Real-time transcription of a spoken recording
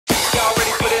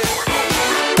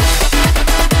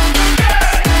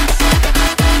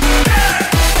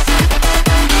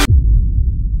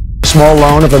small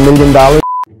loan of $1 million.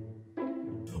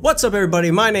 What's up, everybody?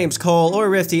 My name's Cole, or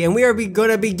Rifty, and we are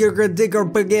gonna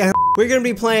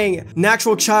be playing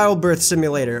Natural Childbirth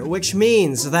Simulator, which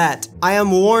means that I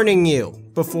am warning you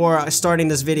before starting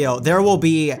this video. There will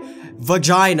be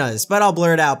vaginas, but I'll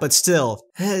blur it out, but still.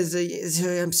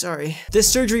 I'm sorry. This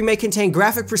surgery may contain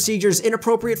graphic procedures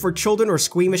inappropriate for children or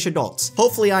squeamish adults.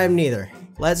 Hopefully I am neither.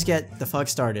 Let's get the fuck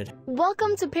started.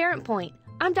 Welcome to Parent Point.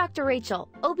 I'm Dr. Rachel,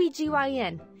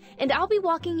 OBGYN, and I'll be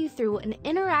walking you through an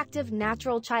interactive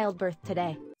natural childbirth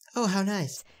today. Oh, how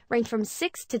nice. Range from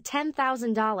 $6,000 to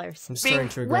 $10,000. I'm starting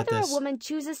to regret Whether this. a woman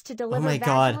chooses to deliver my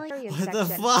God. vaginally, What the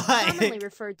fuck? commonly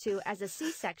referred to as a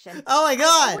C-section. Oh my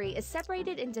God. Delivery is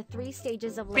separated into 3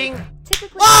 stages of labor,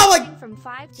 typically Oh from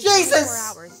 5 to Jesus. 24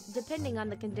 hours, depending on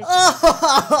the condition.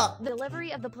 Oh. The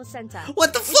delivery of the placenta.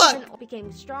 What the It fuck? even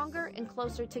became stronger and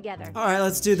closer together. All right,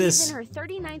 let's do She's this. in her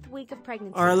 39th week of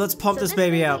pregnancy. All right, let's pump so this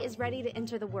baby out. Is ready to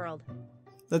enter the world.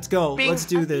 Let's go. Let's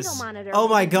do A this. fetal monitor Oh will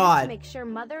my be used to God. make sure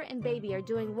mother and baby are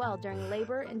doing well during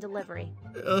labor and delivery.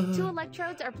 2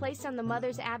 electrodes are placed on the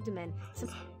mother's abdomen.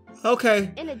 Okay.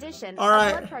 In addition, All a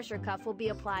right. blood pressure cuff will be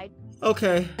applied.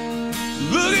 Okay.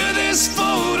 Look at this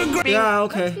photograph. Yeah,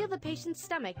 Let's okay. feel the patient's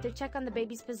stomach to check on the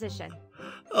baby's position.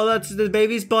 Oh, that's the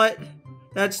baby's butt.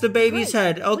 That's the baby's Great.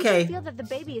 head. We Okay. can feel that the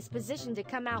baby is positioned to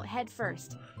come out head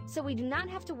first, so we do not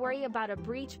have to worry about a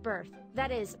breech birth.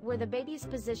 That is, where the baby is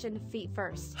positioned feet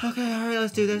first. Okay, all right,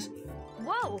 let's do this.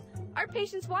 Whoa! Our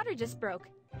patient's water just broke.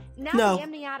 Now No. the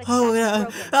amniotic Oh, sac yeah.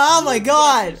 is broken. Oh, my We need to get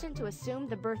God. the patient to assume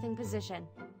the birthing position.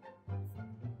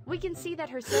 We can see that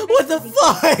her cervix What the is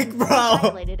fuck, bro?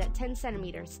 dilated at 10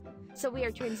 centimeters. So we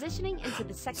are transitioning into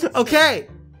the second stage. Okay.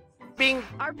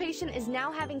 Our patient is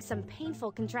now having some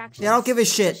painful contractions. Yeah, I don't give a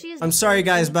shit. She is I'm sorry,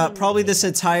 guys, but between probably the this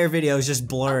entire video is just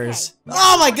blurs. Okay.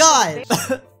 Oh my God!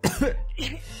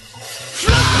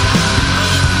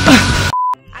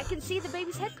 I can see the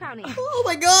baby's head crowning. Oh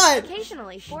my God!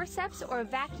 Occasionally, forceps or a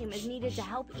vacuum is needed to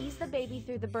help ease the baby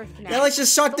through the birth canal. Yeah, let's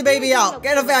just suck But the we are baby doing out. okay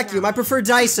Get a right vacuum. now. I prefer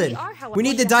Dyson. We are, however, We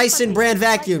need the going to help Dyson our brand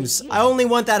patient vacuums. slightly. I only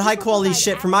want that high quality provide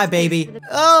shit for my adequate space baby. for the-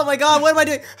 Oh my God, what am I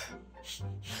doing?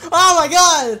 Oh my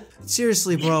God!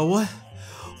 Seriously, bro,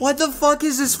 what the fuck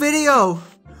is this video?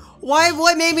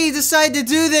 What made me decide to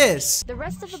do this? The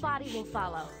rest of the body will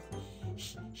follow.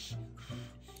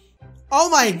 Oh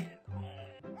my...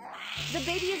 The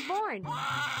baby is born.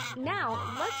 Now,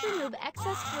 let's remove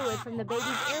excess fluid from the baby's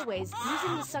airways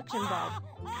using the suction bulb.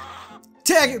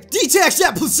 Detach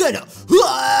that placenta!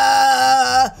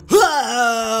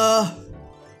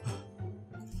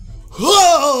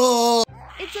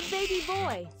 It's a baby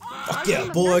boy. Fuck yeah,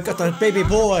 boy, got the baby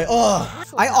boy. Oh,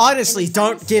 I honestly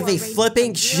don't give a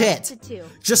flipping shit.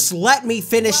 Just let me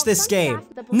finish this game.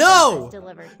 No!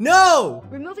 No!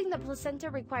 Removing the placenta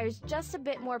requires just a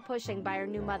bit more pushing by our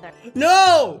new mother.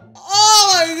 No!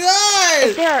 Oh my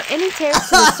If God! there are any tears to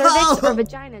the cervix or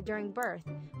vagina during birth,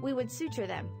 we would suture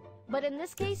them. But in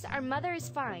this case, our mother is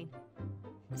fine.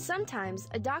 Sometimes,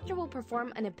 a doctor will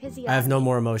perform an episiotomy. I have no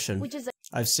more emotion. Which is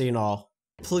I've seen all.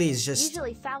 Please just...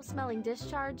 usually foul-smelling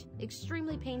discharge,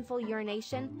 extremely painful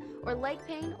urination, or leg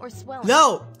pain or swelling.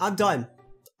 No! I'm done.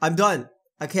 I'm done.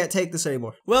 I can't take this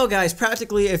anymore. Well, guys,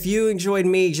 practically, if you enjoyed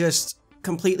me just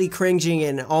completely cringing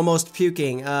and almost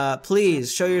puking,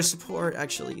 please show your support.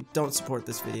 Actually, don't support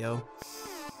this video.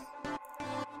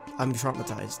 I'm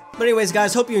traumatized. But anyways,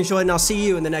 guys, hope you enjoyed, and I'll see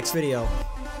you in the next video.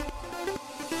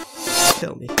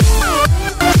 Kill me.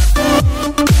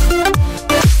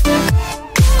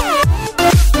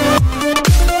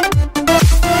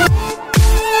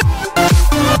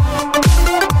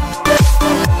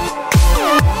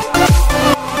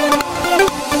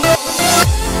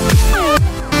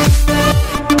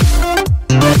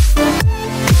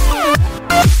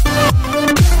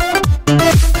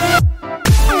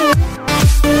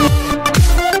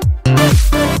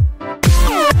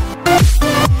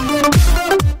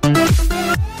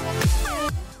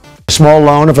 Small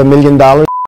loan of $1 million.